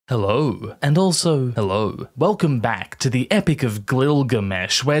Hello, and also hello. Welcome back to the Epic of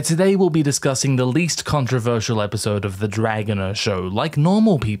Gilgamesh, where today we'll be discussing the least controversial episode of the Dragoner show, like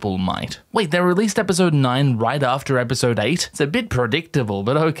normal people might. Wait, they released episode 9 right after episode 8? It's a bit predictable,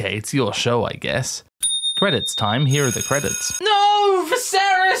 but okay, it's your show, I guess. Credits time, here are the credits. No,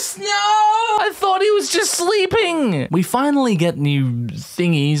 Viserys, no! I thought he was just sleeping! We finally get new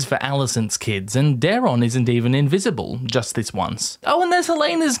thingies for Alicent's kids, and Daron isn't even invisible, just this once. Oh, and there's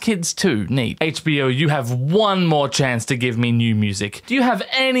Helena's kids too, neat. HBO, you have one more chance to give me new music. Do you have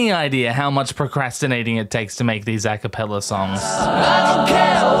any idea how much procrastinating it takes to make these a cappella songs? I don't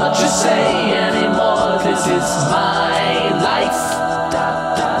care what you say anymore, this is my life.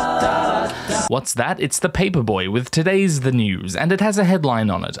 What's that? It's the Paperboy with today's The News, and it has a headline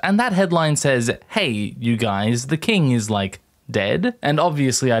on it, and that headline says, "Hey, you guys, the king is like dead?" And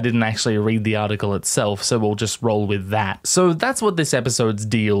obviously I didn't actually read the article itself, so we'll just roll with that. So that's what this episode's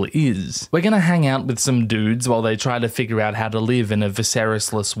deal is. We're gonna hang out with some dudes while they try to figure out how to live in a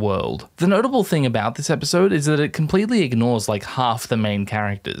Viserys-less world. The notable thing about this episode is that it completely ignores like half the main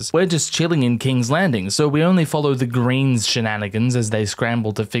characters. We're just chilling in King's Landing, so we only follow the Greens' shenanigans as they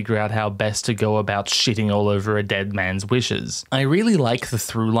scramble to figure out how best to go about shitting all over a dead man's wishes. I really like the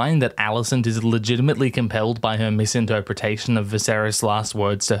through line that Alicent is legitimately compelled by her misinterpretation of Viserys' last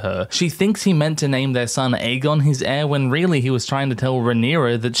words to her. She thinks he meant to name their son Aegon his heir when really he was trying to tell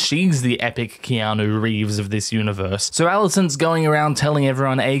Rhaenyra that she's the epic Keanu Reeves of this universe. So Alicent's going around telling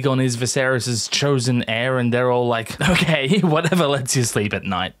everyone Aegon is Viserys' chosen heir, and they're all like, okay, whatever lets you sleep at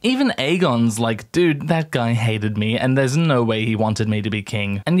night. Even Aegon's like, dude, that guy hated me and there's no way he wanted me to be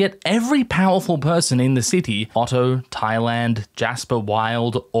king. And yet every powerful person in the city, Otto, Thailand, Jasper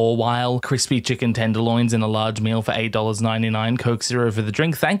Wild, Orwyle, crispy chicken tenderloins in a large meal for $8.99, Coke Zero for the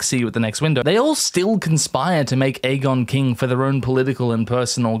drink, thanks, see you at the next window, they all still conspire to make Aegon king for their own political and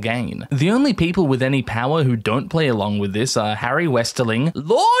personal gain. The only people with any power who don't play along with this are Harry Westerling,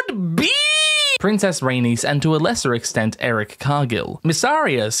 Lord B, Princess Rhaenys, and to a lesser extent Eric Cargill.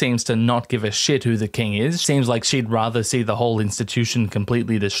 Missaria seems to not give a shit who the king is, seems like she'd rather see the whole institution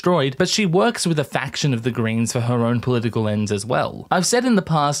completely destroyed, but she works with a faction of the Greens for her own political ends as well. I've said in the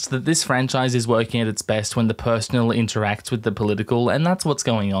past that this franchise is working at its best when the personal interacts with the political, and that's what's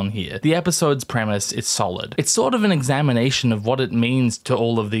going on here. The episode's premise is solid. It's sort of an examination of what it means to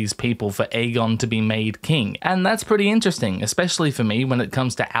all of these people for Aegon to be made king, and that's pretty interesting, especially for me when it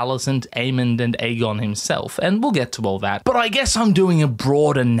comes to Alicent, Aemond, and Aegon himself, and we'll get to all that. But I guess I'm doing a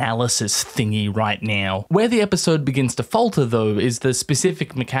broad analysis thingy right now. Where the episode begins to falter, though, is the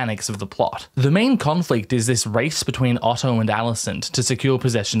specific mechanics of the plot. The main conflict is this race between Otto and Alicent to secure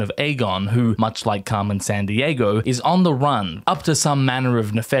possession of Aegon, who, much like Carmen Sandiego, is on the run, up to some manner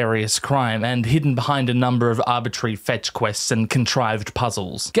of nefarious crime, and hidden behind a number of arbitrary fetch quests and contrived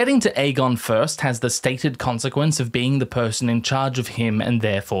puzzles. Getting to Aegon first has the stated consequence of being the person in charge of him and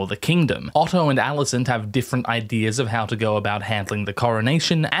therefore the kingdom. Otto and Alicent have different ideas of how to go about handling the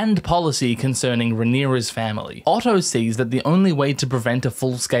coronation and policy concerning Rhaenyra's family. Otto sees that the only way to prevent a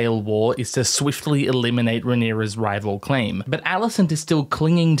full-scale war is to swiftly eliminate Rhaenyra's rival claim, but Alicent is still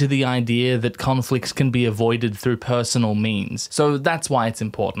clinging to the idea that conflicts can be avoided through personal means, so that's why it's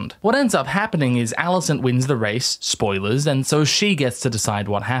important. What ends up happening is Alicent wins the race, spoilers, and so she gets to decide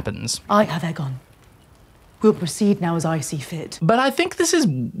what happens. I have Aegon. We'll proceed now as I see fit. But I think this is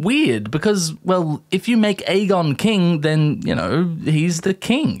weird because, well, if you make Aegon king, then, you know, he's the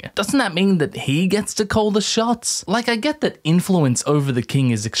king. Doesn't that mean that he gets to call the shots? Like, I get that influence over the king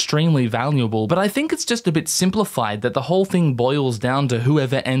is extremely valuable, but I think it's just a bit simplified that the whole thing boils down to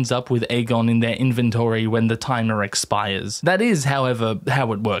whoever ends up with Aegon in their inventory when the timer expires. That is, however,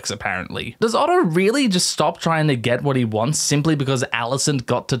 how it works apparently. Does Otto really just stop trying to get what he wants simply because Alicent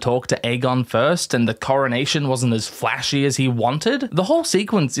got to talk to Aegon first and the coronation wasn't as flashy as he wanted? The whole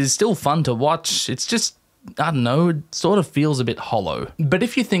sequence is still fun to watch, it's just, I don't know, it sort of feels a bit hollow. But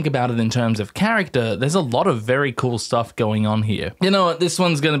if you think about it in terms of character, there's a lot of very cool stuff going on here. You know what, this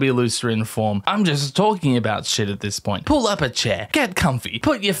one's gonna be looser in form. I'm just talking about shit at this point. Pull up a chair, get comfy,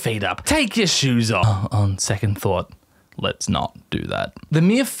 put your feet up, take your shoes off. On second thought, let's not do that. The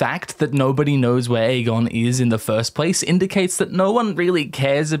mere fact that nobody knows where Aegon is in the first place indicates that no one really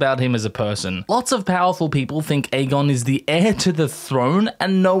cares about him as a person. Lots of powerful people think Aegon is the heir to the throne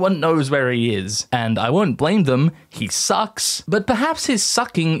and no one knows where he is. And I won't blame them, he sucks. But perhaps his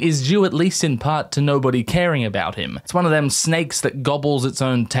sucking is due at least in part to nobody caring about him. It's one of them snakes that gobbles its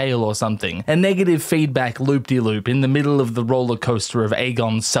own tail or something. A negative feedback loop-de-loop in the middle of the roller coaster of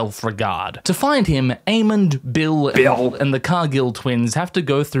Aegon's self-regard. To find him, Aemond, Bill, Waffl and the Cargill twins have to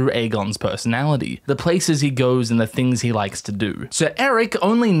go through Aegon's personality, the places he goes and the things he likes to do. So Eric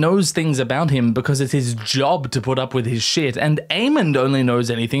only knows things about him because it's his job to put up with his shit, and Aemond only knows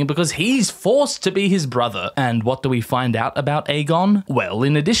anything because he's forced to be his brother. And what do we find out about Aegon? Well,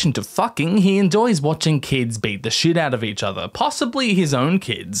 in addition to fucking, he enjoys watching kids beat the shit out of each other, possibly his own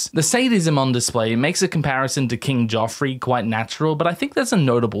kids. The sadism on display makes a comparison to King Joffrey quite natural, but I think there's a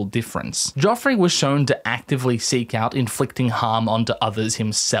notable difference. Joffrey was shown to actively seek out inflicting harm onto others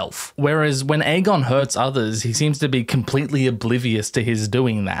himself, whereas when Aegon hurts others, he seems to be completely oblivious to his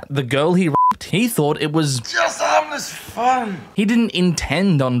doing that. The girl he raped, he thought it was just harmless fun. He didn't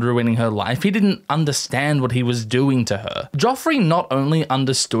intend on ruining her life, he didn't understand what he was doing to her. Joffrey not only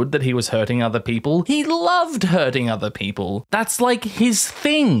understood that he was hurting other people, he loved hurting other people. That's like his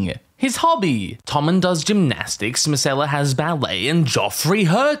thing. His hobby. Tommen does gymnastics, Myrcella has ballet, and Joffrey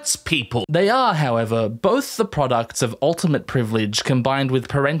hurts people. They are, however, both the products of ultimate privilege combined with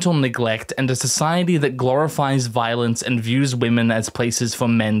parental neglect and a society that glorifies violence and views women as places for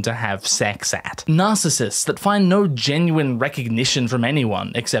men to have sex at. Narcissists that find no genuine recognition from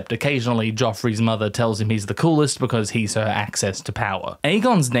anyone, except occasionally Joffrey's mother tells him he's the coolest because he's her access to power.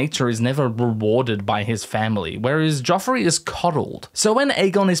 Aegon's nature is never rewarded by his family, whereas Joffrey is coddled. So when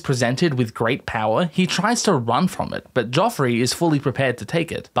Aegon is presented with great power, he tries to run from it, but Joffrey is fully prepared to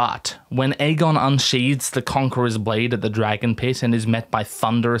take it. But when Aegon unsheathes the Conqueror's blade at the Dragon Pit and is met by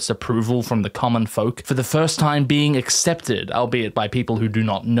thunderous approval from the common folk, for the first time being accepted, albeit by people who do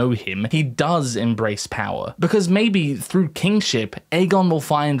not know him, he does embrace power. Because maybe through kingship, Aegon will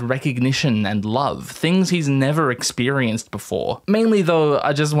find recognition and love, things he's never experienced before. Mainly though,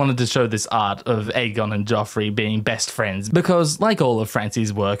 I just wanted to show this art of Aegon and Joffrey being best friends, because like all of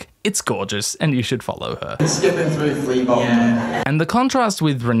Francie's work, it's gorgeous, and you should follow her. Skipping through flea bomb. Yeah. And the contrast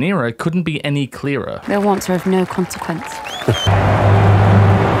with Rhaenyra couldn't be any clearer. Their wants are of no consequence.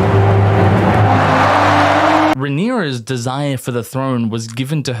 Rhaenyra's desire for the throne was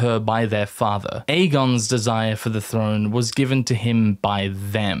given to her by their father. Aegon's desire for the throne was given to him by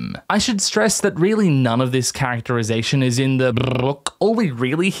them. I should stress that really none of this characterization is in the book. All we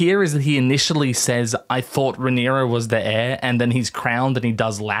really hear is that he initially says, I thought Rhaenyra was the heir, and then he's crowned and he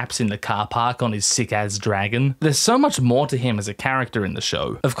does laps in the car park on his sick-ass dragon. There's so much more to him as a character in the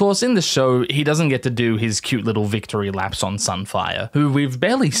show. Of course, in the show, he doesn't get to do his cute little victory laps on Sunfire, who we've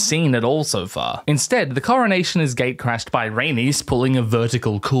barely seen at all so far. Instead, the coronation is gate-crashed by Rhaenys pulling a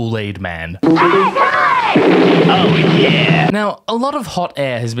vertical Kool-Aid man. Oh yeah! Now, a lot of hot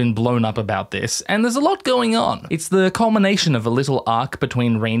air has been blown up about this, and there's a lot going on. It's the culmination of a little arc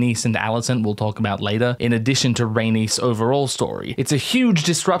between Rhaenys and Alicent we'll talk about later, in addition to Rhaenys' overall story. It's a huge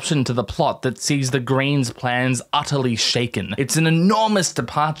disruption to the plot that sees the Green's plans utterly shaken. It's an enormous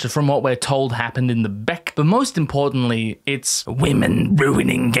departure from what we're told happened in the Beck, but most importantly, it's women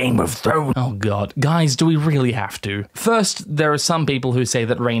ruining Game of Thrones. Oh god. Guys, do we really have to? First, there are some people who say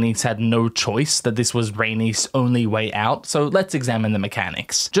that Rhaenys had no choice, that this was Rhaenys' only way out, so let's examine the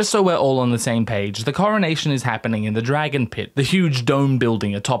mechanics. Just so we're all on the same page, the coronation is happening in the Dragon Pit, the huge dome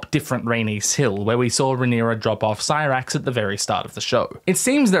building atop different Rhaenys Hill, where we saw Rhaenyra drop off Syrax at the very start of the show. It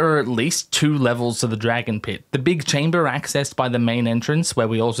seems there are at least 2 levels to the Dragon Pit. The big chamber accessed by the main entrance, where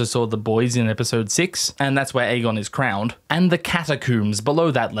we also saw the boys in episode 6, and that's where Aegon is crowned, and the catacombs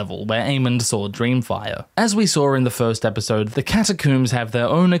below that level, where Aemond saw Dreamfire. As we saw in the first episode, the catacombs have their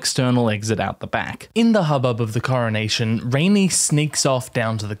own external exit out the back. In the hubbub of the coronation, Rhaenys sneaks off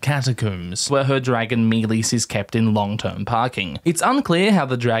down to the catacombs, where her dragon Meleys is kept in long-term parking. It's unclear how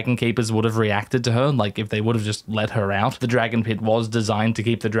the Dragon Keepers would have reacted to her, like if they would have just let her out. The Dragon Pit was designed to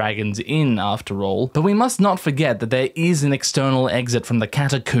keep the dragons in, after all, but we must not forget that there is an external exit from the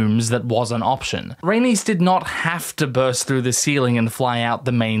catacombs that was an option. Rhaenys did not have to burst through the ceiling and fly out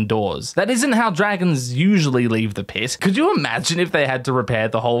the main doors. That isn't how dragons usually leave the pit. Could you imagine if they had to repair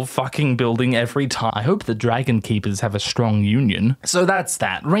the whole fucking building every time? I hope the Dragon Keepers have a strong union. So that's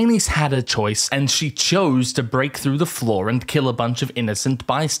that. Rhaenys had a choice, and she chose to break through the floor and kill a bunch of innocent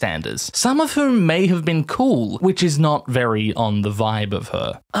bystanders, some of whom may have been cool, which is not very on the vibe of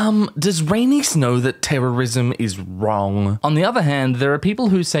her. Does Rhaenys know that terrorism is wrong? On the other hand, there are people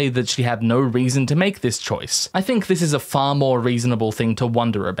who say that she had no reason to make this choice. I think this is a far more reasonable thing to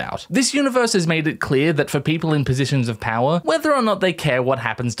wonder about. This universe has made it clear that for people in positions of power, whether or not they care what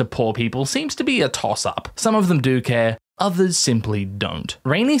happens to poor people seems to be a toss-up. Some of them do care, others simply don't.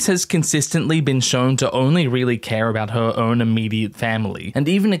 Rhaenys has consistently been shown to only really care about her own immediate family, and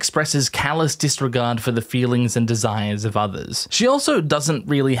even expresses callous disregard for the feelings and desires of others. She also doesn't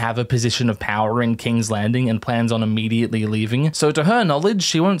really have a position of power in King's Landing and plans on immediately leaving, so to her knowledge,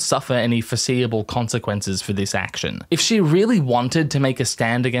 she won't suffer any foreseeable consequences for this action. If she really wanted to make a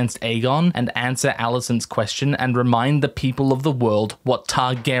stand against Aegon and answer Alicent's question and remind the people of the world what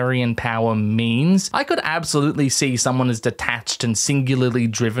Targaryen power means, I could absolutely see someone as detached and singularly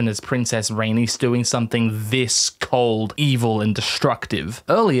driven as Princess Rhaenys doing something this cold, evil, and destructive.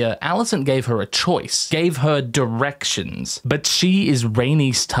 Earlier, Alicent gave her a choice, gave her directions, but she is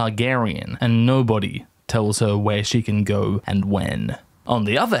Rhaenys Targaryen, and nobody tells her where she can go and when. On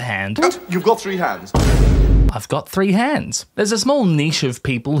the other hand, you've got 3 hands. I've got 3 hands. There's a small niche of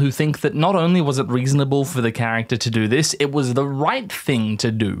people who think that not only was it reasonable for the character to do this, it was the right thing to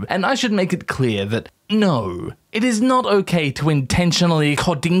do. And I should make it clear that no, it is not okay to intentionally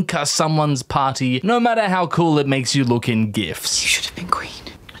hodinka someone's party, no matter how cool it makes you look in GIFs. You should have been queen.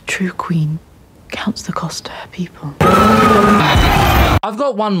 A true queen counts the cost to her people. I've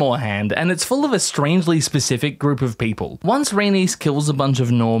got one more hand, and it's full of a strangely specific group of people. Once Rhaenys kills a bunch of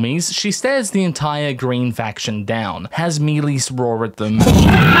normies, she stares the entire green faction down, has Meleys roar at them,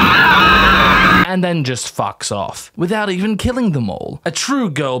 and then just fucks off, without even killing them all. A true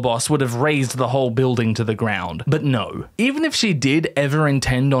girl boss would have razed the whole building to the ground, but no. Even if she did ever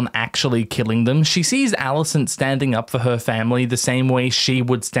intend on actually killing them, she sees Alicent standing up for her family the same way she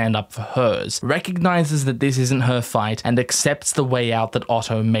would stand up for hers, recognizes that this isn't her fight, and accepts the way out that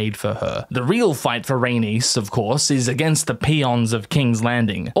Otto made for her. The real fight for Rhaenys, of course, is against the peons of King's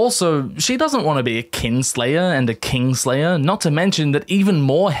Landing. Also, she doesn't want to be a kinslayer and a kingslayer, not to mention that even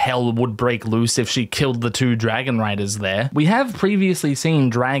more hell would break loose if she killed the 2 dragon riders there. We have previously seen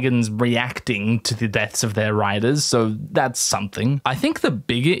dragons reacting to the deaths of their riders, so that's something. I think the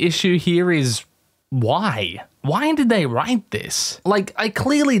bigger issue here is why? Why did they write this? Like, I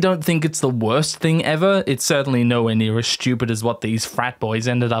clearly don't think it's the worst thing ever. It's certainly nowhere near as stupid as what these frat boys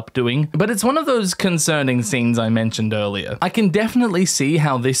ended up doing, but it's one of those concerning scenes I mentioned earlier. I can definitely see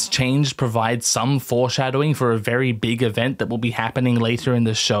how this change provides some foreshadowing for a very big event that will be happening later in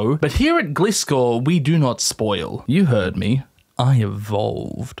the show, but here at Gliscor, we do not spoil. You heard me. I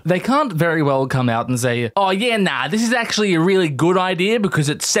evolved. They can't very well come out and say, oh yeah, nah, this is actually a really good idea because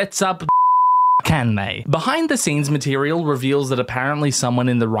it sets up... Can they? Behind the scenes material reveals that apparently someone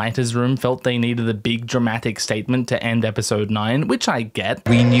in the writer's room felt they needed a big dramatic statement to end episode 9, which I get.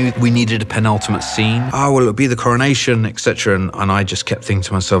 We knew we needed a penultimate scene. Oh, well, it'll be the coronation, etc. And I just kept thinking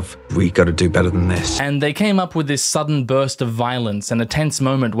to myself, we got to do better than this. And they came up with this sudden burst of violence and a tense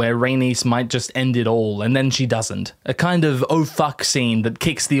moment where Rhaenys might just end it all, and then she doesn't. A kind of oh fuck scene that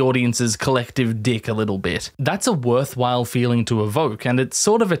kicks the audience's collective dick a little bit. That's a worthwhile feeling to evoke, and it's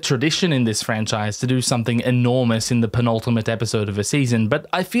sort of a tradition in this franchise to do something enormous in the penultimate episode of a season, but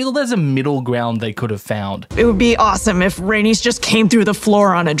I feel there's a middle ground they could have found. It would be awesome if Rhaenys just came through the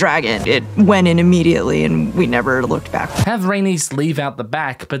floor on a dragon. It went in immediately and we never looked back. Have Rhaenys leave out the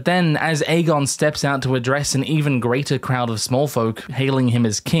back, but then as Aegon steps out to address an even greater crowd of small folk hailing him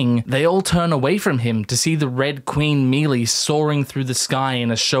as king, they all turn away from him to see the Red Queen Meleys soaring through the sky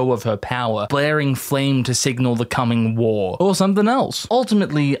in a show of her power, blaring flame to signal the coming war, or something else.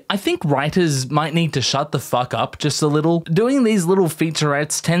 Ultimately, I think writers might need to shut the fuck up just a little. Doing these little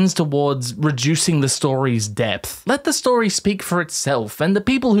featurettes tends towards reducing the story's depth. Let the story speak for itself, and the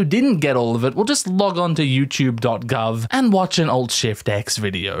people who didn't get all of it will just log on to youtube.gov and watch an Alt-Shift-X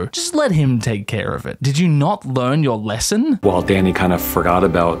video. Just let him take care of it. Did you not learn your lesson? While Dany kind of forgot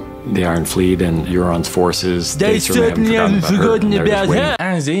about the Iron Fleet and Euron's forces, they certainly haven't forgotten about her.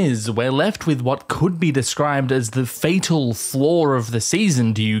 As is, we're left with what could be described as the fatal flaw of the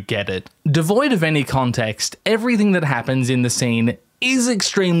season, do you get it? Devoid of any context, everything that happens in the scene is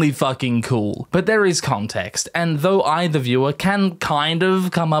extremely fucking cool, but there is context, and though I, the viewer, can kind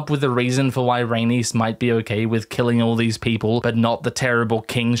of come up with a reason for why Rhaenys might be okay with killing all these people, but not the terrible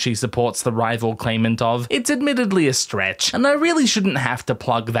king she supports the rival claimant of, it's admittedly a stretch, and I really shouldn't have to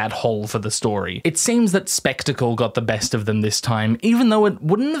plug that hole for the story. It seems that spectacle got the best of them this time, even though it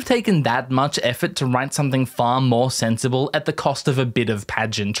wouldn't have taken that much effort to write something far more sensible at the cost of a bit of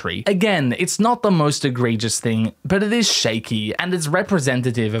pageantry. Again, it's not the most egregious thing, but it is shaky, and it's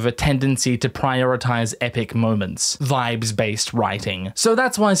representative of a tendency to prioritize epic moments, vibes-based writing. So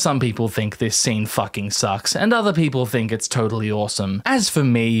that's why some people think this scene fucking sucks, and other people think it's totally awesome. As for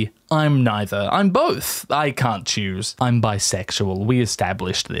me, I'm neither. I'm both. I can't choose. I'm bisexual. We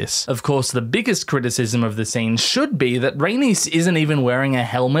established this. Of course, the biggest criticism of the scene should be that Rhaenys isn't even wearing a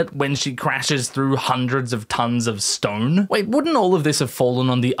helmet when she crashes through hundreds of tons of stone. Wait, wouldn't all of this have fallen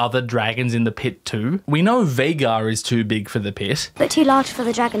on the other dragons in the pit too? We know Vhagar is too big for the pit. But too large for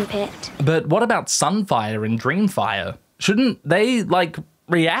the dragon pit. But what about Sunfire and Dreamfire? Shouldn't they, like,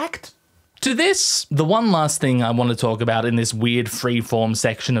 react to this? The one last thing I want to talk about in this weird freeform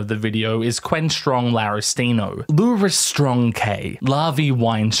section of the video is Qwynn Strong Laristino, Luris Strong K, Lavi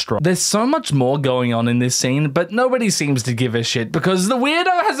Wine Strong. There's so much more going on in this scene, but nobody seems to give a shit because the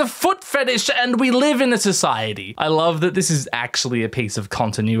weirdo has a foot fetish and we live in a society. I love that this is actually a piece of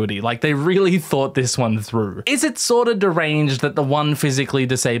continuity, like they really thought this one through. Is it sort of deranged that the one physically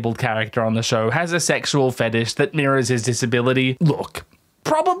disabled character on the show has a sexual fetish that mirrors his disability? Look,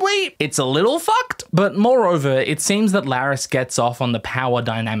 probably. It's a little fucked, but moreover, it seems that Laris gets off on the power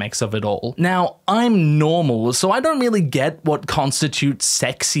dynamics of it all. Now, I'm normal, so I don't really get what constitutes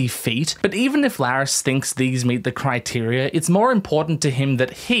sexy feet, but even if Laris thinks these meet the criteria, it's more important to him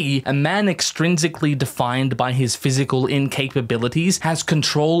that he, a man extrinsically defined by his physical incapabilities, has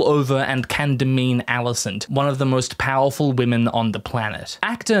control over and can demean Alicent, one of the most powerful women on the planet.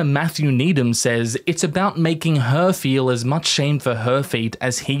 Actor Matthew Needham says it's about making her feel as much shame for her feet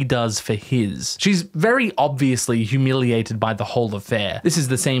as he does for his. She's very obviously humiliated by the whole affair. This is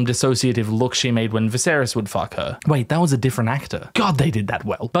the same dissociative look she made when Viserys would fuck her. Wait, that was a different actor. God, they did that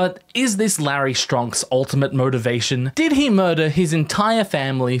well. But is this Larry Stronk's ultimate motivation? Did he murder his entire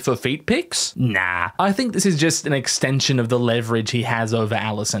family for feet pics? Nah. I think this is just an extension of the leverage he has over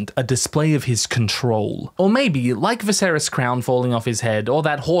Alicent, a display of his control. Or maybe, like Viserys' crown falling off his head, or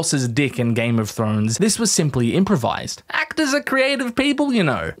that horse's dick in Game of Thrones, this was simply improvised. Actors are creative people, you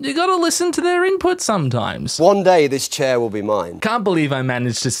know. You gotta listen to their input sometimes. One day this chair will be mine. Can't believe I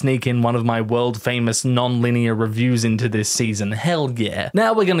managed to sneak in one of my world-famous non-linear reviews into this season. Hell yeah.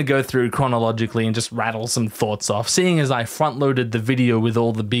 Now we're gonna go through chronologically and just rattle some thoughts off, seeing as I front-loaded the video with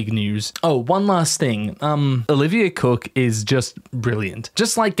all the big news. Oh, one last thing. Olivia Cook is just brilliant.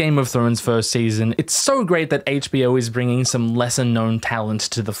 Just like Game of Thrones' first season, it's so great that HBO is bringing some lesser-known talent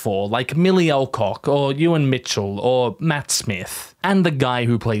to the fore, like Millie Alcock, or Ewan Mitchell, or Matt Smith. And the guy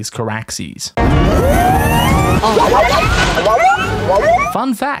who plays Caraxes.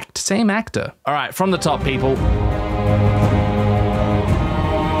 Fun fact, same actor. All right, from the top, people.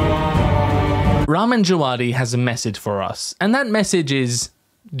 Ramin Djawadi has a message for us, and that message is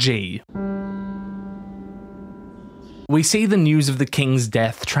G. We see the news of the king's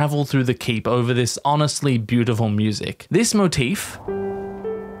death travel through the keep over this honestly beautiful music. This motif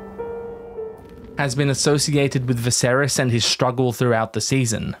has been associated with Viserys and his struggle throughout the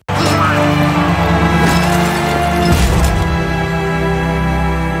season.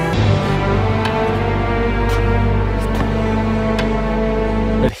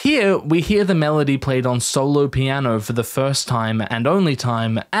 But here, we hear the melody played on solo piano for the first time and only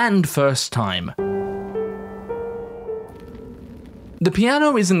time and first time. The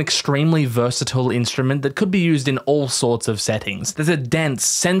piano is an extremely versatile instrument that could be used in all sorts of settings. There's a dense,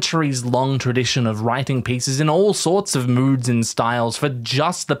 centuries-long tradition of writing pieces in all sorts of moods and styles for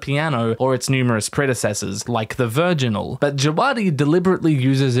just the piano or its numerous predecessors, like the virginal, but Djawadi deliberately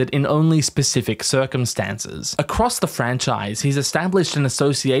uses it in only specific circumstances. Across the franchise, he's established an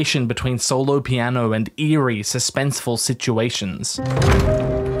association between solo piano and eerie, suspenseful situations.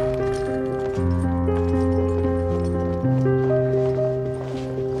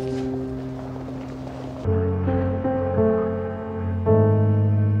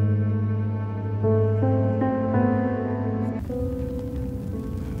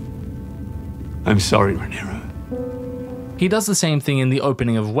 I'm sorry, Rhaenyra. He does the same thing in the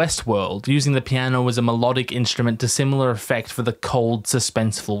opening of Westworld, using the piano as a melodic instrument to similar effect for the cold,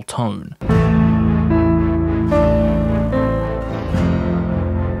 suspenseful tone.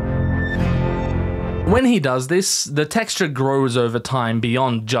 When he does this, the texture grows over time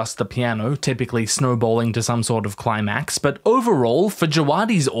beyond just the piano, typically snowballing to some sort of climax, but overall, for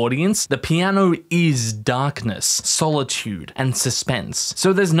Djawadi's audience, the piano is darkness, solitude, and suspense.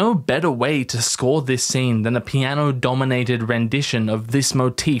 So there's no better way to score this scene than a piano-dominated rendition of this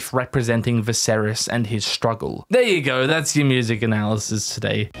motif representing Viserys and his struggle. There you go, that's your music analysis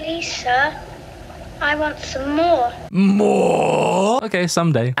today. Please, sir, I want some more. More? Okay,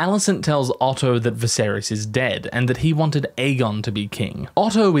 someday. Alicent tells Otto that Viserys is dead and that he wanted Aegon to be king.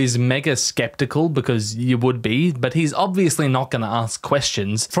 Otto is mega skeptical because you would be, but he's obviously not going to ask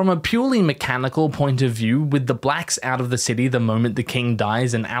questions. From a purely mechanical point of view, with the blacks out of the city the moment the king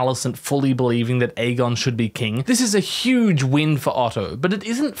dies and Alicent fully believing that Aegon should be king, this is a huge win for Otto, but it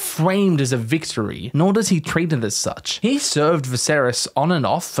isn't framed as a victory, nor does he treat it as such. He served Viserys on and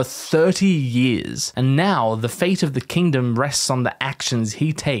off for 30 years, and now the fate of the kingdom rests on the actions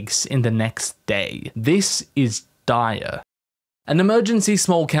he takes in the next day. This is dire. An emergency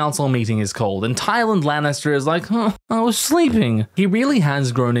small council meeting is called, and Tywin Lannister is like, I was sleeping. He really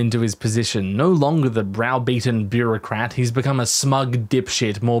has grown into his position. No longer the browbeaten bureaucrat, he's become a smug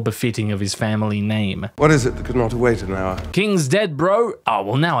dipshit more befitting of his family name. What is it that could not wait an hour? King's dead, bro. Oh,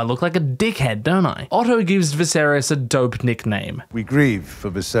 well now I look like a dickhead, don't I? Otto gives Viserys a dope nickname. We grieve for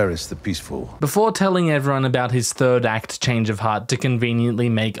Viserys the Peaceful. Before telling everyone about his third act change of heart to conveniently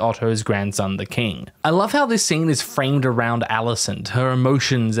make Otto's grandson the king. I love how this scene is framed around Alicent, her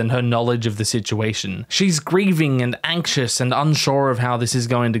emotions and her knowledge of the situation. She's grieving and anxious and unsure of how this is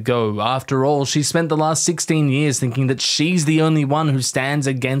going to go. After all, she spent the last 16 years thinking that she's the only one who stands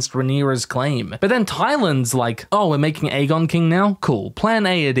against Rhaenyra's claim. But then Tywin's like, oh, we're making Aegon king now? Cool, plan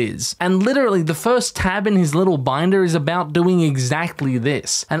A it is. And literally the first tab in his little binder is about doing exactly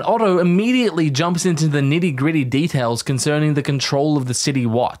this. And Otto immediately jumps into the nitty-gritty details concerning the control of the city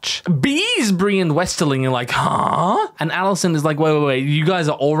watch. Beesbury and Westerling are like, huh? And Alicent is like, wait, you guys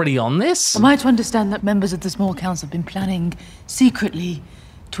are already on this? Am I to understand that members of the small council have been planning secretly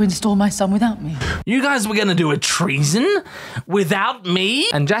to install my son without me? You guys were gonna do a treason without me?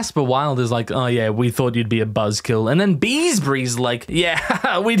 And Jasper Wilde is like, oh yeah, we thought you'd be a buzzkill. And then Beesbury's like,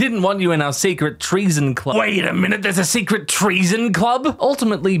 yeah, we didn't want you in our secret treason club. Wait a minute, there's a secret treason club?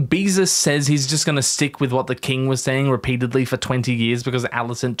 Ultimately, Beezus says he's just gonna stick with what the king was saying repeatedly for 20 years because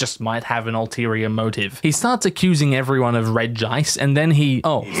Alicent just might have an ulterior motive. He starts accusing everyone of red jice, and then he, He's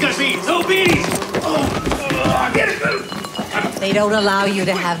got bees! Oh, bees! Get it! They don't allow you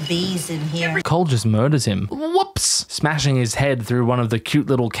to have bees in here. Cole just murders him. Whoops! Smashing his head through one of the cute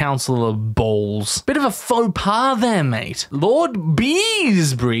little councillor balls. Bit of a faux pas there, mate. Lord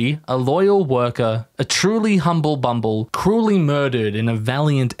Beesbury, a loyal worker, a truly humble bumble, cruelly murdered in a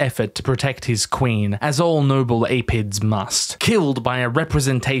valiant effort to protect his queen, as all noble apids must. Killed by a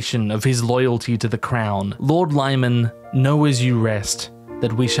representation of his loyalty to the crown. Lord Lyman, know as you rest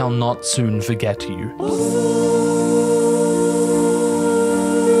that we shall not soon forget you.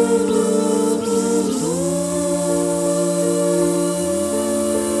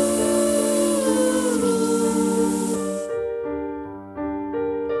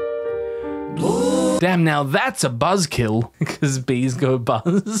 Damn, now that's a buzzkill, because bees go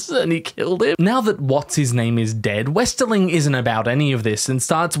buzz, and he killed him. Now that what's-his-name is dead, Westerling isn't about any of this and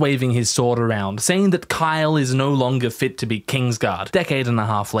starts waving his sword around, saying that Kyle is no longer fit to be Kingsguard. Decade and a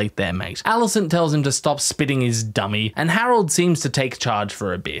half late there, mate. Alicent tells him to stop spitting his dummy, and Harold seems to take charge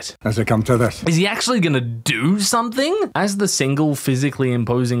for a bit. Has it come to this? Is he actually gonna do something? As the single physically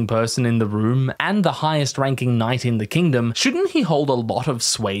imposing person in the room, and the highest-ranking knight in the kingdom, shouldn't he hold a lot of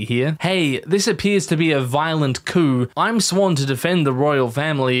sway here? Hey, this appears to be a violent coup. I'm sworn to defend the royal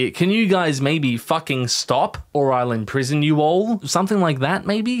family. Can you guys maybe fucking stop? Or I'll imprison you all? Something like that,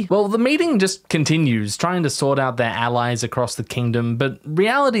 maybe? Well, the meeting just continues, trying to sort out their allies across the kingdom, but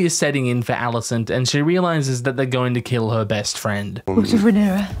reality is setting in for Alicent, and she realizes that they're going to kill her best friend. Look at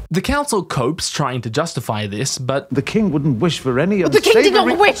Rhaenyra. The council copes, trying to justify this, but the king wouldn't wish for any But the king did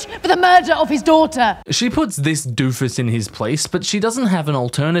not wish for the murder of his daughter. She puts this doofus in his place, but she doesn't have an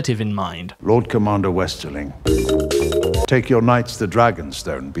alternative in mind. Lord Commander Westerling, take your knights to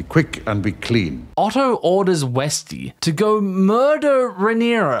Dragonstone. Be quick and be clean. Otto orders Westy to go murder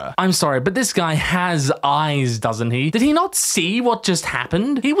Rhaenyra. I'm sorry, but this guy has eyes, doesn't he? Did he not see what just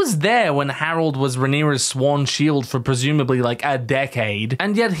happened? He was there when Harold was Rhaenyra's sworn shield for presumably like a decade,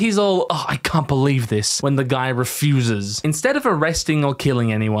 and yet he's all, oh, I can't believe this, when the guy refuses. Instead of arresting or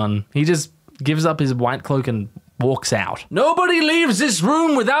killing anyone, he just gives up his white cloak and walks out. Nobody leaves this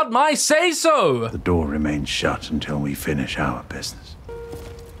room without my say-so! The door remains shut until we finish our business.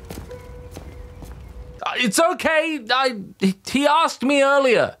 It's okay. He asked me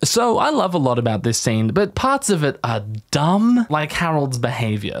earlier. So I love a lot about this scene, but parts of it are dumb, like Harold's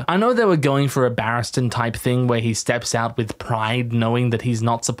behavior. I know they were going for a Barristan type thing where he steps out with pride knowing that he's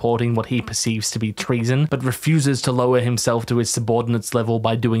not supporting what he perceives to be treason, but refuses to lower himself to his subordinates level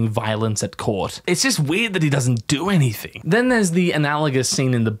by doing violence at court. It's just weird that he doesn't do anything. Then there's the analogous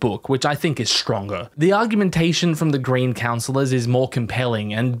scene in the book, which I think is stronger. The argumentation from the Green Councillors is more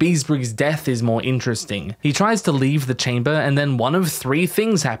compelling, and Beesbrig's death is more interesting. He tries to leave the chamber, and then one of three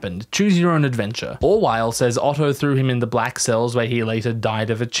things happened. Choose your own adventure. Orwile says Otto threw him in the black cells where he later died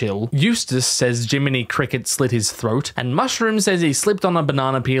of a chill. Eustace says Jiminy Cricket slit his throat, and Mushroom says he slipped on a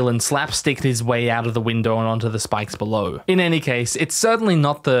banana peel and slapsticked his way out of the window and onto the spikes below. In any case, it's certainly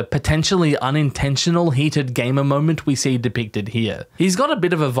not the potentially unintentional heated gamer moment we see depicted here. He's got a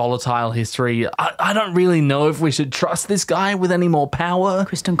bit of a volatile history. I don't really know if we should trust this guy with any more power.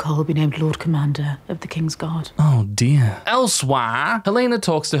 Kristen Cole will be named Lord Commander of the King's Guard. Oh dear. Elsewhere, Helena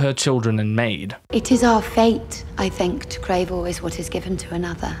talks to her children and maid. It is our fate, I think, to crave always what is given to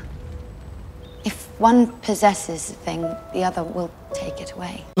another. If one possesses a thing, the other will take it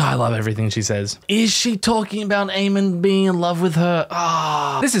away. I love everything she says. Is she talking about Eamon being in love with her?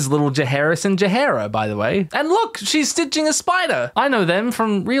 This is little Jaehaerys and Jaehaera, by the way. And look, she's stitching a spider. I know them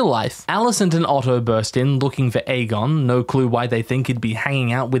from real life. Alicent and Otto burst in looking for Aegon. No clue why they think he'd be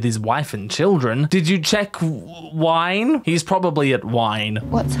hanging out with his wife and children. Did you check wine? He's probably at wine.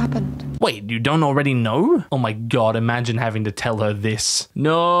 What's happened? Wait, you don't already know? Oh my god, imagine having to tell her this.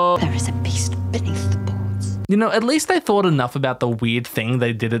 No. There is a beast beneath the boards. You know, at least they thought enough about the weird thing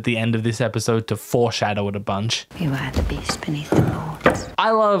they did at the end of this episode to foreshadow it a bunch. You are the beast beneath the boards.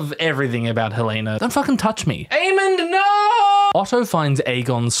 I love everything about Helena. Don't fucking touch me. Aemond, no! Otto finds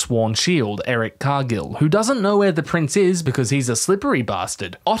Aegon's sworn shield, Eric Cargill, who doesn't know where the prince is because he's a slippery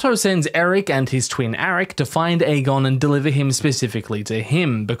bastard. Otto sends Eric and his twin Arik to find Aegon and deliver him specifically to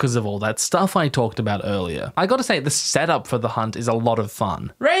him because of all that stuff I talked about earlier. I gotta say, the setup for the hunt is a lot of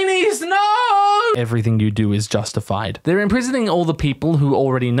fun. Rhaenys, no! Everything you do is justified. They're imprisoning all the people who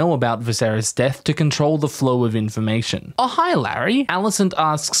already know about Viserys' death to control the flow of information. Oh, hi, Larry. Alicent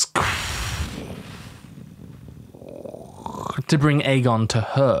asks to bring Aegon to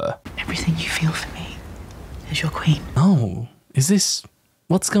her. Everything you feel for me as your queen. Oh, is this...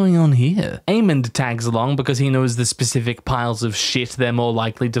 what's going on here? Aemond tags along because he knows the specific piles of shit they're more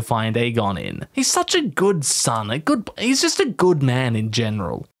likely to find Aegon in. He's such a good son, he's just a good man in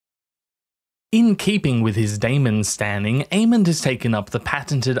general. In keeping with his Daemon standing, Aemond has taken up the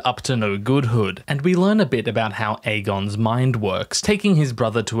patented up-to-no-good hood, and we learn a bit about how Aegon's mind works, taking his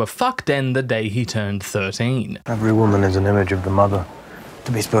brother to a fuck den the day he turned 13. Every woman is an image of the mother,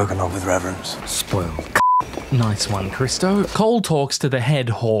 to be spoken of with reverence. Spoiled. Nice one, Christo. Cole talks to the head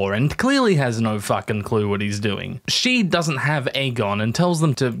whore and clearly has no fucking clue what he's doing. She doesn't have Aegon and tells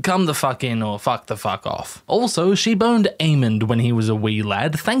them to come the fuck in or fuck the fuck off. Also, she boned Aemond when he was a wee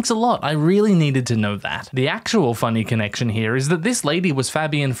lad. Thanks a lot, I really needed to know that. The actual funny connection here is that this lady was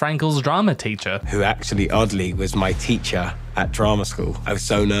Fabian Frankel's drama teacher. Who actually, oddly, was my teacher at drama school. I was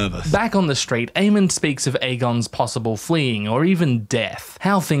so nervous. Back on the street, Aemond speaks of Aegon's possible fleeing or even death.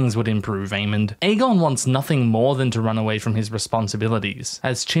 How things would improve Aemond. Aegon wants nothing more than to run away from his responsibilities,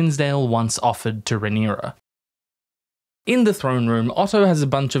 as Chinsdale once offered to Rhaenyra. In the throne room, Otto has a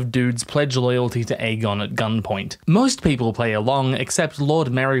bunch of dudes pledge loyalty to Aegon at gunpoint. Most people play along, except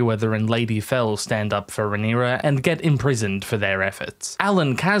Lord Merryweather and Lady Fell stand up for Rhaenyra and get imprisoned for their efforts.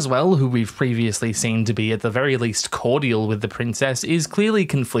 Alan Caswell, who we've previously seen to be at the very least cordial with the princess, is clearly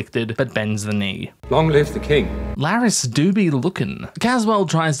conflicted, but bends the knee. Long live the king. Laris do be lookin'. Caswell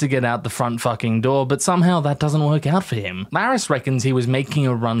tries to get out the front fucking door, but somehow that doesn't work out for him. Laris reckons he was making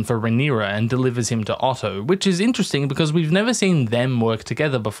a run for Rhaenyra and delivers him to Otto, which is interesting because we've never seen them work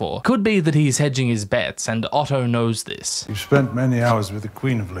together before. Could be that he's hedging his bets, and Otto knows this. You've spent many hours with the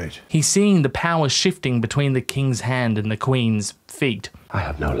Queen of late. He's seeing the power shifting between the king's hand and the queen's feet. I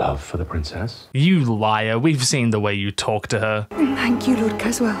have no love for the princess. You liar, we've seen the way you talk to her. Thank you, Lord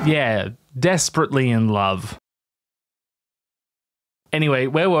Caswell. Yeah, desperately in love. Anyway,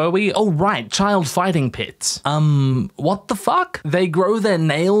 where were we? Oh right, child fighting pits. What the fuck? They grow their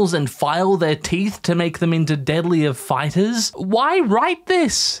nails and file their teeth to make them into deadlier fighters? Why write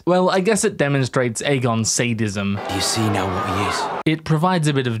this? Well, I guess it demonstrates Aegon's sadism. You see now what he is. It provides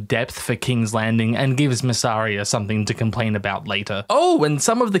a bit of depth for King's Landing and gives Mysaria something to complain about later. Oh, and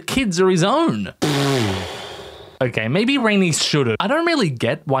some of the kids are his own. Okay, maybe Rhaenys should've. I don't really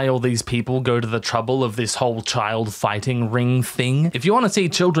get why all these people go to the trouble of this whole child fighting ring thing. If you want to see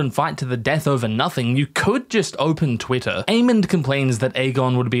children fight to the death over nothing, you could just open Twitter. Aemond complains that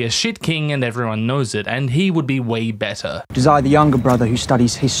Aegon would be a shit king and everyone knows it, and he would be way better. It is I, the younger brother, who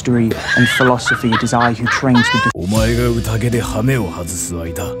studies history and philosophy. It is I who trains with the... お前が宴で羽目を外す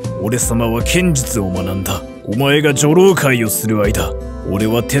間、俺様は剣術を学んだ。お前が女郎会をする間、俺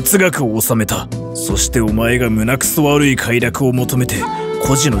は哲学を修めた。そしてお前が胸くそ悪い快楽を求めて、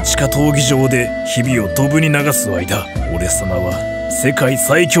孤児の地下闘技場で日々をドブに流す間、俺様は世界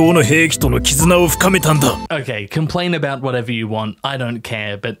最強の兵器との絆を深めたんだ。Okay, complain about whatever you want, I don't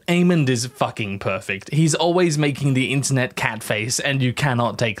care, but Aemond is fucking perfect. He's always making the internet cat face, and you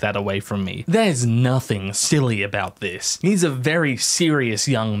cannot take that away from me. There's nothing silly about this. He's a very serious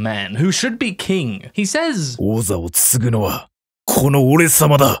young man who should be king. He says, 王座を継ぐのは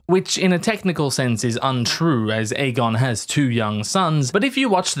which in a technical sense is untrue, as Aegon has 2 young sons, but if you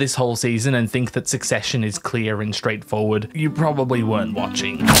watch this whole season and think that succession is clear and straightforward, you probably weren't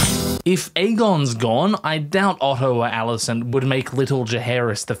watching. If Aegon's gone, I doubt Otto or Alicent would make little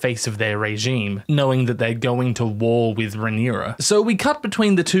Jaehaerys the face of their regime, knowing that they're going to war with Rhaenyra. So we cut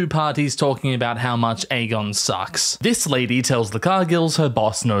between the 2 parties talking about how much Aegon sucks. This lady tells the Cargills her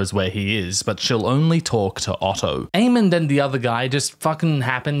boss knows where he is, but she'll only talk to Otto. Aemond and the other guy just fucking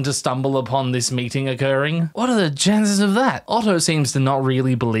happen to stumble upon this meeting occurring. What are the chances of that? Otto seems to not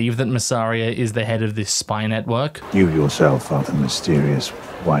really believe that Mysaria is the head of this spy network. You yourself are the mysterious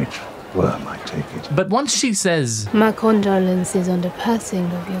white worm, I take it. But once she says, my condolences on the passing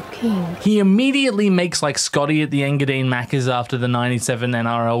of your king, he immediately makes like Scotty at the Engadine Maccas after the 97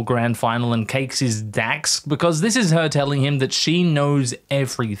 NRL Grand Final and cakes his Dax, because this is her telling him that she knows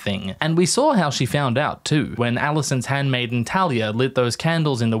everything. And we saw how she found out too. When Alicent's handmaiden Talia lit those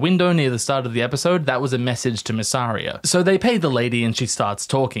candles in the window near the start of the episode, that was a message to Mysaria. So they pay the lady and she starts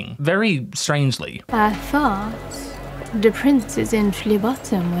talking. Very strangely. I thought the prince is in Flea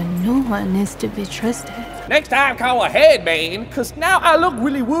Bottom when no one is to be trusted. Next time, call ahead, man, because now I look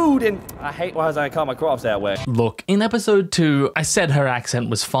really wooed and I hate why I come across that way. Look, in episode 2, I said her accent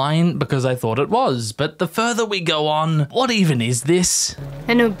was fine because I thought it was, but the further we go on, what even is this?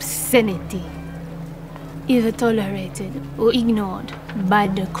 An obscenity, either tolerated or ignored by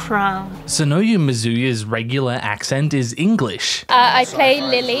the crown. Sonoyu Mizuya's regular accent is English. I play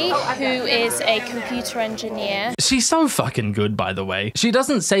Lily, who is a computer engineer. She's so fucking good, by the way. She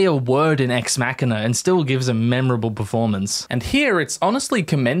doesn't say a word in Ex Machina and still gives a memorable performance. And here, it's honestly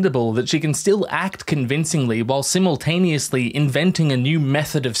commendable that she can still act convincingly while simultaneously inventing a new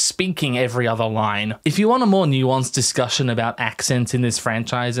method of speaking every other line. If you want a more nuanced discussion about accents in this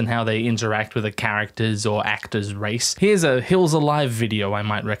franchise and how they interact with a character's or actor's race, here's a Hills Alive video I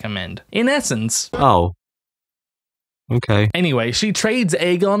might recommend. In essence... Oh. Okay. Anyway, she trades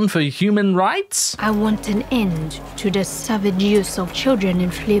Aegon for human rights? I want an end to the savage use of children in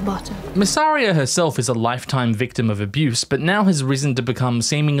Flea Bottom. Mysaria herself is a lifetime victim of abuse, but now has risen to become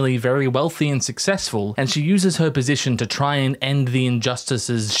seemingly very wealthy and successful, and she uses her position to try and end the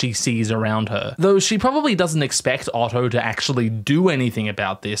injustices she sees around her. Though she probably doesn't expect Otto to actually do anything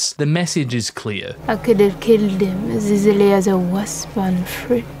about this, the message is clear. I could have killed him as easily as a wasp on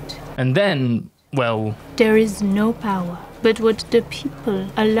fruit. And then... well... there is no power but what the people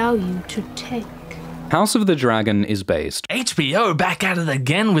allow you to take. House of the Dragon is based. HBO back at it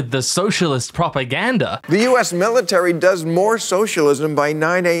again with the socialist propaganda. The US military does more socialism by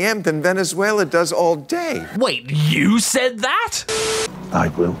 9 a.m. than Venezuela does all day. Wait, you said that? I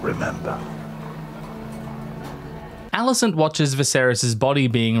will remember. Alicent watches Viserys' body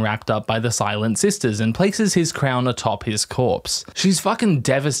being wrapped up by the Silent Sisters and places his crown atop his corpse. She's fucking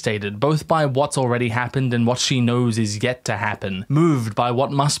devastated, both by what's already happened and what she knows is yet to happen, moved by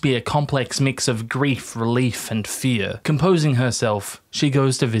what must be a complex mix of grief, relief, and fear. Composing herself, she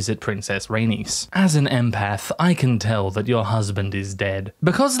goes to visit Princess Rhaenys. As an empath, I can tell that your husband is dead.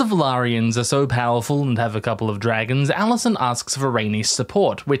 Because the Velaryons are so powerful and have a couple of dragons, Alicent asks for Rhaenys'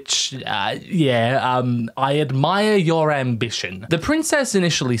 support, which, I admire your ambition. The princess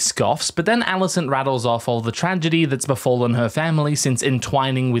initially scoffs, but then Alicent rattles off all the tragedy that's befallen her family since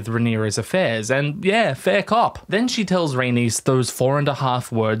entwining with Rhaenyra's affairs, and yeah, fair cop. Then she tells Rhaenys those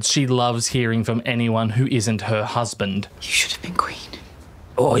 4.5 words she loves hearing from anyone who isn't her husband. You should have been queen.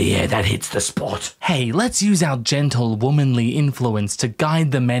 Oh yeah, that hits the spot. Hey, let's use our gentle, womanly influence to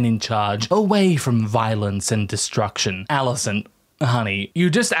guide the men in charge away from violence and destruction. Alicent, Honey,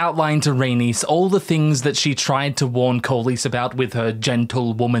 you just outlined to Rhaenys all the things that she tried to warn Corlys about with her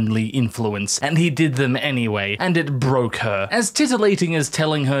gentle, womanly influence, and he did them anyway, and it broke her. As titillating as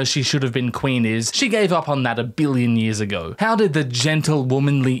telling her she should have been queen is, she gave up on that a billion years ago. How did the gentle,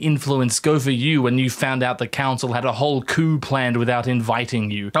 womanly influence go for you when you found out the council had a whole coup planned without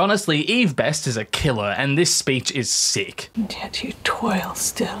inviting you? Honestly, Eve Best is a killer, and this speech is sick. And yet you toil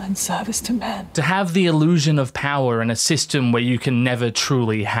still in service to men. To have the illusion of power in a system where you can never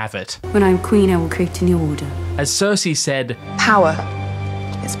truly have it. When I'm queen, I will create a new order. As Cersei said, power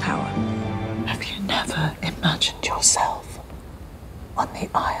is power. Have you never imagined yourself on the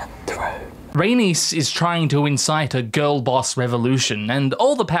Iron Throne? Rhaenys is trying to incite a girl boss revolution, and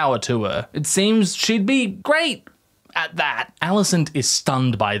all the power to her. It seems she'd be great at that. Alicent is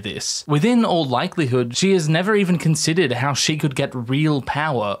stunned by this. Within all likelihood, she has never even considered how she could get real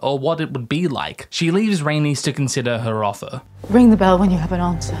power or what it would be like. She leaves Rhaenys to consider her offer. Ring the bell when you have an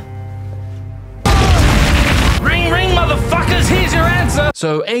answer. Ring, ring, motherfuckers, here's your answer!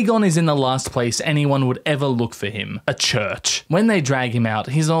 So Aegon is in the last place anyone would ever look for him, a church. When they drag him out,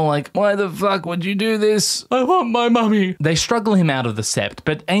 he's all like, why the fuck would you do this? I want my mummy. They struggle him out of the sept,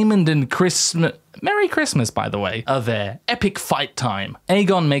 but Aemond and Merry Christmas, by the way, are there. Epic fight time.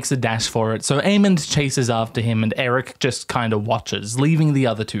 Aegon makes a dash for it, so Aemond chases after him and Eric just kind of watches, leaving the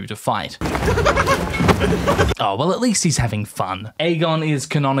other two to fight. Oh, well, at least he's having fun. Aegon is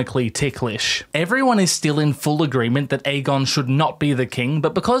canonically ticklish. Everyone is still in full agreement that Aegon should not be the king,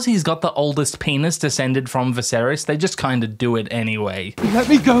 but because he's got the oldest penis descended from Viserys, they just kind of do it anyway. Let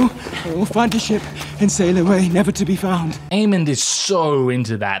me go, or we'll find a ship and sail away, never to be found. Aemond is so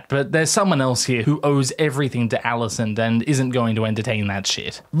into that, but there's someone else here who owes everything to Alicent and isn't going to entertain that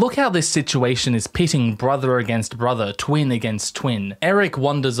shit. Look how this situation is pitting brother against brother, twin against twin. Eric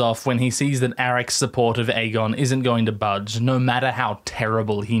wanders off when he sees that Arryk's support of Aegon isn't going to budge, no matter how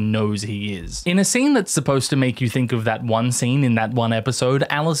terrible he knows he is. In a scene that's supposed to make you think of that one scene in that one episode,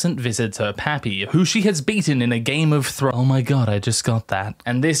 Alicent visits her pappy, who she has beaten in a Game of Thrones. Oh my god, I just got that.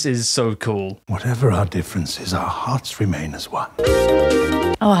 And this is so cool. Whatever our differences, our hearts remain as one.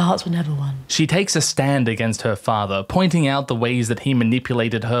 Oh, our hearts were never one. She takes a stand against her father, pointing out the ways that he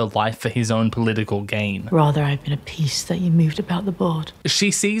manipulated her life for his own political gain. Rather, I've been a piece that you moved about the board.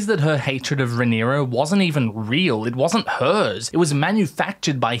 She sees that her hatred of Rhaenyra wasn't even real. It wasn't hers. It was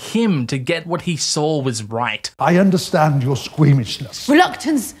manufactured by him to get what he saw was right. I understand your squeamishness.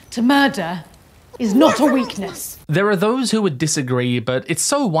 Reluctance to murder is not a weakness. There are those who would disagree, but it's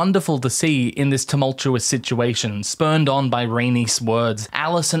so wonderful to see in this tumultuous situation, spurned on by Rhaenys' words,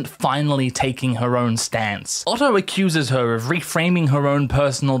 Alicent finally taking her own stance. Otto accuses her of reframing her own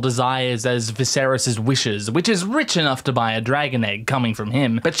personal desires as Viserys' wishes, which is rich enough to buy a dragon egg coming from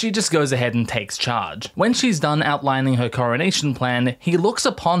him, but she just goes ahead and takes charge. When she's done outlining her coronation plan, he looks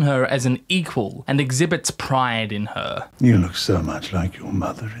upon her as an equal and exhibits pride in her. You look so much like your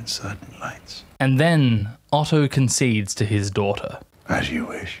mother in certain lights. And then Otto concedes to his daughter. As you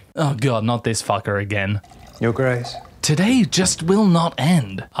wish. Oh god, not this fucker again. Your Grace. Today just will not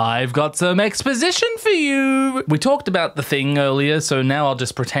end. I've got some exposition for you. We talked about the thing earlier, so now I'll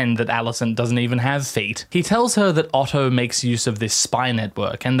just pretend that Alicent doesn't even have feet. He tells her that Otto makes use of this spy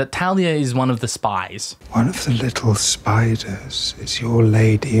network and that Talia is one of the spies. One of the little spiders is your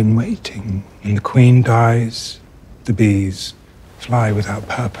lady in waiting. When the queen dies, the bees fly without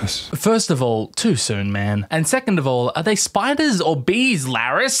purpose. First of all, too soon, man. And second of all, are they spiders or bees,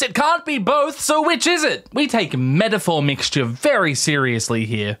 Laris? It can't be both, so which is it? We take metaphor mixture very seriously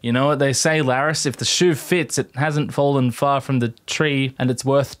here. You know what they say, Laris? If the shoe fits, it hasn't fallen far from the tree, and it's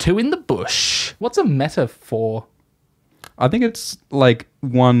worth two in the bush. What's a metaphor? I think it's like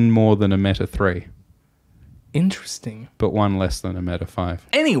one more than a meta 3. Interesting. But one less than a meta 5.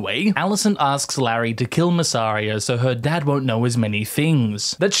 Anyway, Alicent asks Larry to kill Mysaria so her dad won't know as many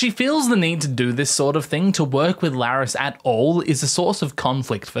things. That she feels the need to do this sort of thing to work with Larys at all is a source of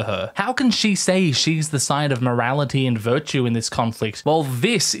conflict for her. How can she say she's the side of morality and virtue in this conflict while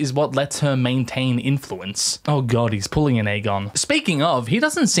this is what lets her maintain influence? Oh god, he's pulling an Aegon. Speaking of, he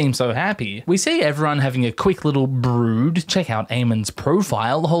doesn't seem so happy. We see everyone having a quick little brood. Check out Aemon's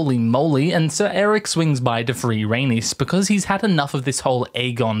profile, holy moly, and Sir Eric swings by to free Rhaenys because he's had enough of this whole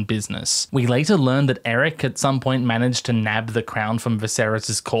Aegon business. We later learn that Eric at some point managed to nab the crown from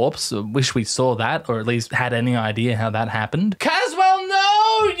Viserys' corpse. Wish we saw that, or at least had any idea how that happened. Caswell,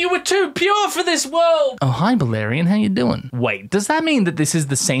 no! No, you were too pure for this world. Oh, hi, Balerion. How you doing? Wait, does that mean that this is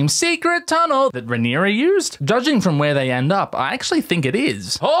the same secret tunnel that Rhaenyra used? Judging from where they end up, I actually think it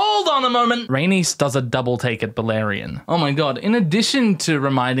is. Hold on a moment. Rhaenys does a double take at Balerion. Oh my god, in addition to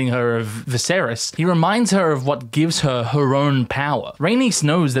reminding her of Viserys, he reminds her of what gives her her own power. Rhaenys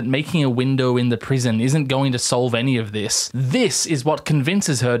knows that making a window in the prison isn't going to solve any of this. This is what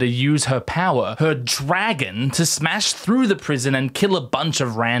convinces her to use her power, her dragon, to smash through the prison and kill a bunch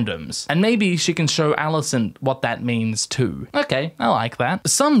of randoms. And maybe she can show Alicent what that means too. Okay, I like that.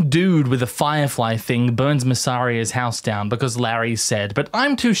 Some dude with a firefly thing burns Myssaria's house down because Larry said, but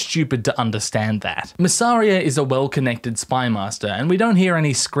I'm too stupid to understand that. Mysaria is a well-connected spy master, and we don't hear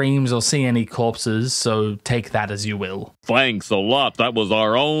any screams or see any corpses, so take that as you will. Thanks a lot, that was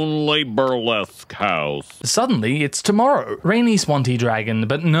our only burlesque house. Suddenly, it's tomorrow. Rainy Swanty Dragon,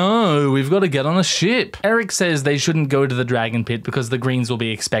 but no, we've got to get on a ship. Eric says they shouldn't go to the dragon pit because the Greens will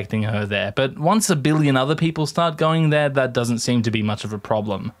be expecting her there, but once a billion other people start going there, that doesn't seem to be much of a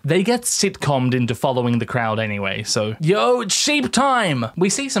problem. They get sitcommed into following the crowd anyway, so yo, it's sheep time! We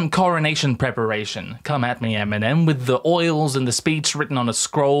see some coronation preparation. Come at me, Eminem, with the oils and the speech written on a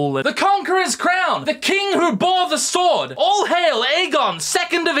scroll. The Conqueror's crown! The king who bore the sword! All hail Aegon,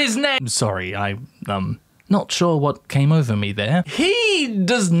 second of his name! Sorry, not sure what came over me there. He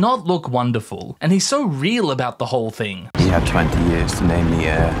does not look wonderful, and he's so real about the whole thing. He had 20 years to name the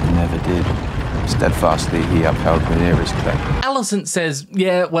heir, and never did. Steadfastly, he upheld Rhaenyra's claim. Alicent says,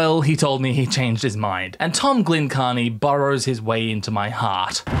 yeah, well, he told me he changed his mind. And Tom Glencarney burrows his way into my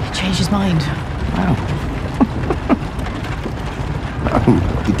heart. He changed his mind. Wow.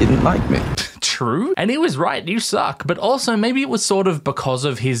 Oh, he didn't like me. True. And he was right, you suck. But also, maybe it was sort of because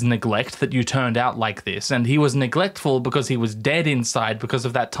of his neglect that you turned out like this, and he was neglectful because he was dead inside because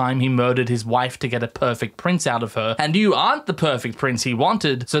of that time he murdered his wife to get a perfect prince out of her, and you aren't the perfect prince he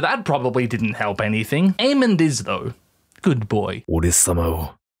wanted, so that probably didn't help anything. Aemond is, though. Good boy.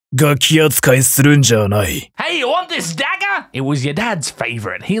 Hey, you want this dagger? It was your dad's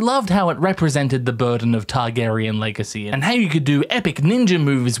favorite. He loved how it represented the burden of Targaryen legacy and how you could do epic ninja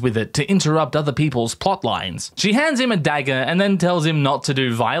moves with it to interrupt other people's plot lines. She hands him a dagger and then tells him not to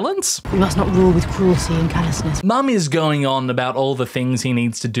do violence. We must not rule with cruelty and callousness. Mum is going on about all the things he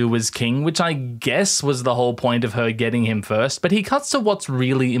needs to do as king, which I guess was the whole point of her getting him first, but he cuts to what's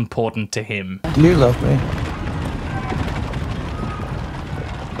really important to him. Do you love me?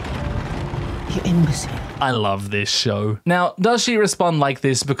 You imbecile. I love this show. Now, does she respond like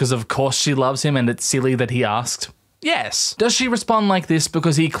this because of course she loves him and it's silly that he asked? Yes. Does she respond like this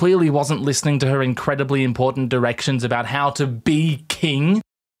because he clearly wasn't listening to her incredibly important directions about how to be king?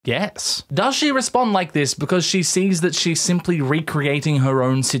 Yes. Does she respond like this because she sees that she's simply recreating her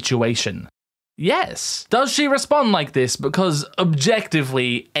own situation? Yes. Does she respond like this because,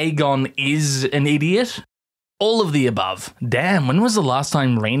 objectively, Aegon is an idiot? All of the above. Damn, when was the last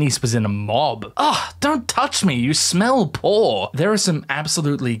time Rhaenys was in a mob? Ugh, don't touch me, you smell poor. There are some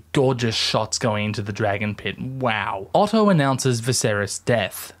absolutely gorgeous shots going into the dragon pit. Wow. Otto announces Viserys'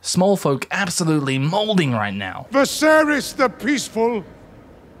 death. Small folk absolutely molding right now. Viserys the Peaceful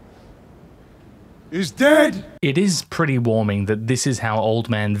is dead. It is pretty warming that this is how Old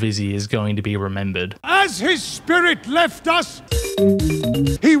Man Vizzy is going to be remembered. As his spirit left us,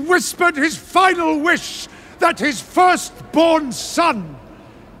 he whispered his final wish that his firstborn son,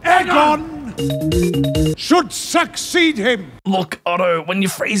 Aegon, should succeed him. Look, Otto, when you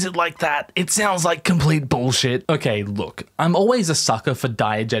phrase it like that, it sounds like complete bullshit. Okay, look, I'm always a sucker for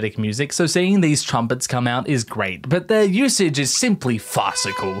diegetic music, so seeing these trumpets come out is great, but their usage is simply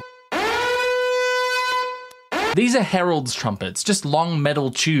farcical. These are herald's trumpets, just long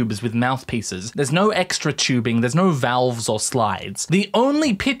metal tubes with mouthpieces. There's no extra tubing, there's no valves or slides. The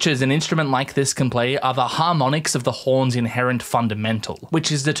only pitches an instrument like this can play are the harmonics of the horn's inherent fundamental, which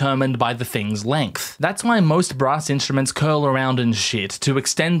is determined by the thing's length. That's why most brass instruments curl around and shit, to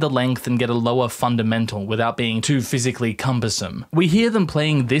extend the length and get a lower fundamental without being too physically cumbersome. We hear them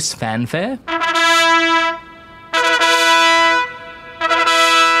playing this fanfare,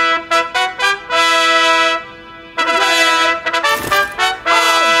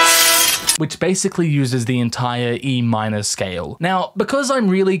 which basically uses the entire E minor scale. Now, because I'm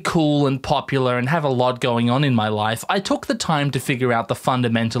really cool and popular and have a lot going on in my life, I took the time to figure out the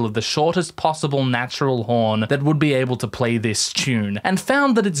fundamental of the shortest possible natural horn that would be able to play this tune, and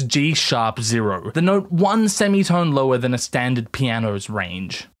found that it's G sharp 0, the note 1 semitone lower than a standard piano's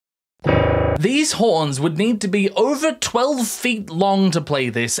range. These horns would need to be over 12 feet long to play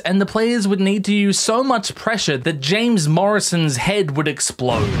this, and the players would need to use so much pressure that James Morrison's head would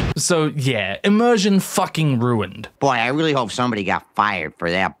explode. So yeah, immersion fucking ruined. Boy, I really hope somebody got fired for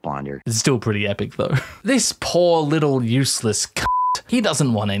that blunder. It's still pretty epic though. This poor little useless cunt. He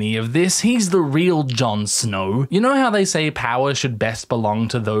doesn't want any of this. He's the real Jon Snow. You know how they say power should best belong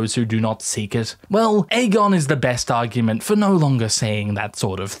to those who do not seek it? Well, Aegon is the best argument for no longer saying that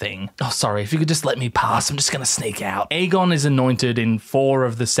sort of thing. Oh, sorry, if you could just let me pass, I'm just gonna sneak out. Aegon is anointed in 4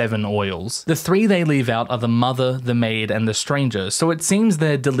 of the 7 oils. The 3 they leave out are the mother, the maid, and the stranger, so it seems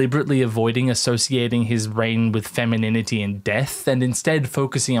they're deliberately avoiding associating his reign with femininity and death, and instead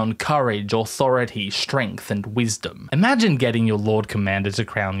focusing on courage, authority, strength, and wisdom. Imagine getting your Lord Commander to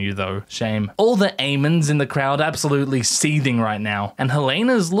crown you though. Shame. All the Aemons in the crowd absolutely seething right now, and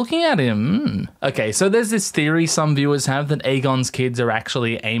Helena's looking at him. Okay, so there's this theory some viewers have that Aegon's kids are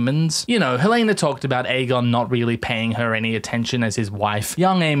actually Aemons. You know, Helena talked about Aegon not really paying her any attention as his wife.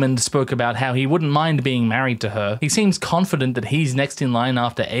 Young Aemond spoke about how he wouldn't mind being married to her. He seems confident that he's next in line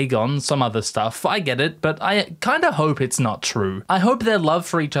after Aegon, some other stuff. I get it, but I kinda hope it's not true. I hope their love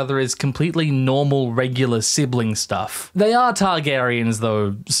for each other is completely normal, regular sibling stuff. They are Targaryens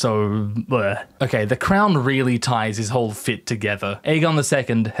though, so bleh. Okay, the crown really ties his whole fit together. Aegon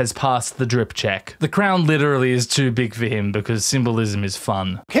II has passed the drip check. The crown literally is too big for him because symbolism is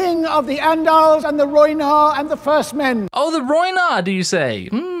fun. King of the Andals and the Rhoynar and the First Men. Oh, the Rhoynar, do you say?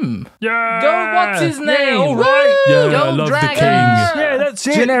 Yeah! Go, what's his name? Yeah, all right. Yeah, Go, I love Dragon. the king. Yeah, that's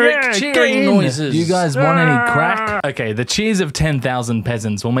it. Generic Yeah, cheering get in. noises. You guys want any crack? Okay, the cheers of 10,000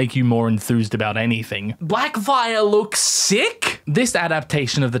 peasants will make you more enthused about anything. Blackfire looks sick? This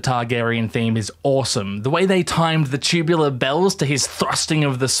adaptation of the Targaryen theme is awesome. The way they timed the tubular bells to his thrusting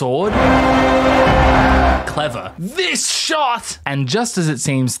of the sword. Clever. This shot! And just as it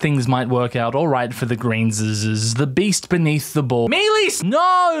seems things might work out alright for the Greenses, the beast beneath the ball. Mealy!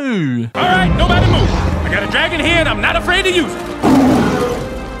 No! Alright, nobody move. I got a dragon here and I'm not afraid to use it.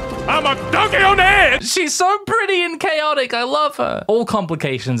 I'm a donkey on the edge! She's so pretty and chaotic, I love her. All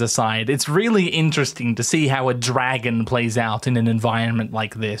complications aside, it's really interesting to see how a dragon plays out in an environment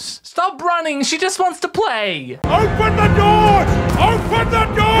like this. Stop running, she just wants to play! Open the doors! Open the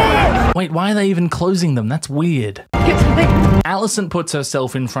doors! Wait, why are they even closing them? That's weird. Alicent puts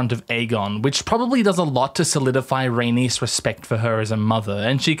herself in front of Aegon, which probably does a lot to solidify Rhaenys' respect for her as a mother,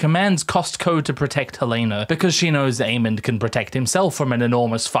 and she commands Costco to protect Helena, because she knows Aemond can protect himself from an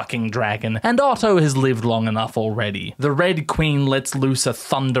enormous fucking dragon, and Otto has lived long enough already. The Red Queen lets loose a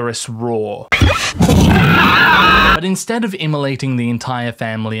thunderous roar. But instead of immolating the entire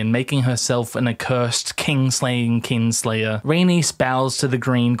family and making herself an accursed king-slaying kinslayer, Rhaenys bows to the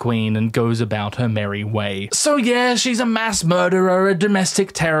Green Queen and goes about her merry way. So yeah, she's a mass murderer, a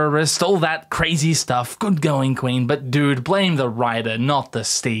domestic terrorist, all that crazy stuff. Good going, Queen, but dude, blame the rider, not the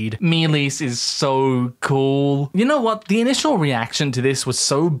steed. Meleys is so cool. You know what? The initial reaction to this was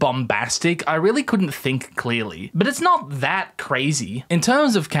so bombastic, I really couldn't think clearly. But it's not that crazy. In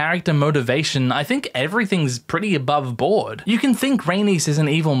terms of character motivation, I think everything's pretty above board. You can think Rhaenys is an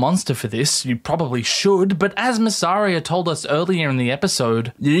evil monster for this, you probably should, but as Mysaria told us earlier in the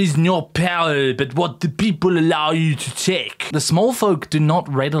episode, there is no power but what the people allow you to take. The small folk do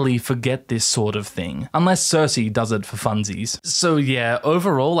not readily forget this sort of thing, unless Cersei does it for funsies. So yeah,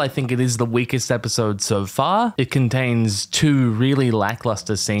 overall I think it is the weakest episode so far. It contains 2 really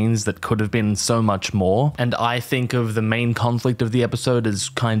lackluster scenes that could have been so much more, and I think of the main conflict of the episode as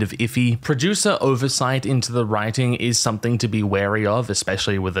kind of iffy. Producer oversight into the writing is something to be wary of,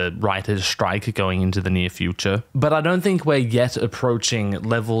 especially with a writer's strike going into the near future. But I don't think we're yet approaching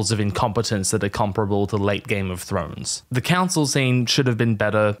levels of incompetence that are comparable to late Game of Thrones. The council scene should have been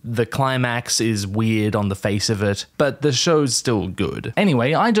better, the climax is weird on the face of it, but the show's still good.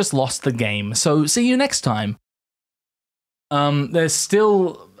 Anyway, I just lost the game, so see you next time. There's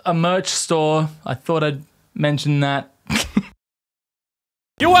still a merch store. I thought I'd mention that.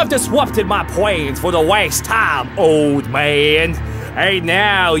 You have disrupted my plans for the last time, old man. And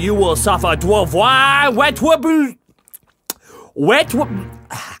now you will suffer dwarf wow.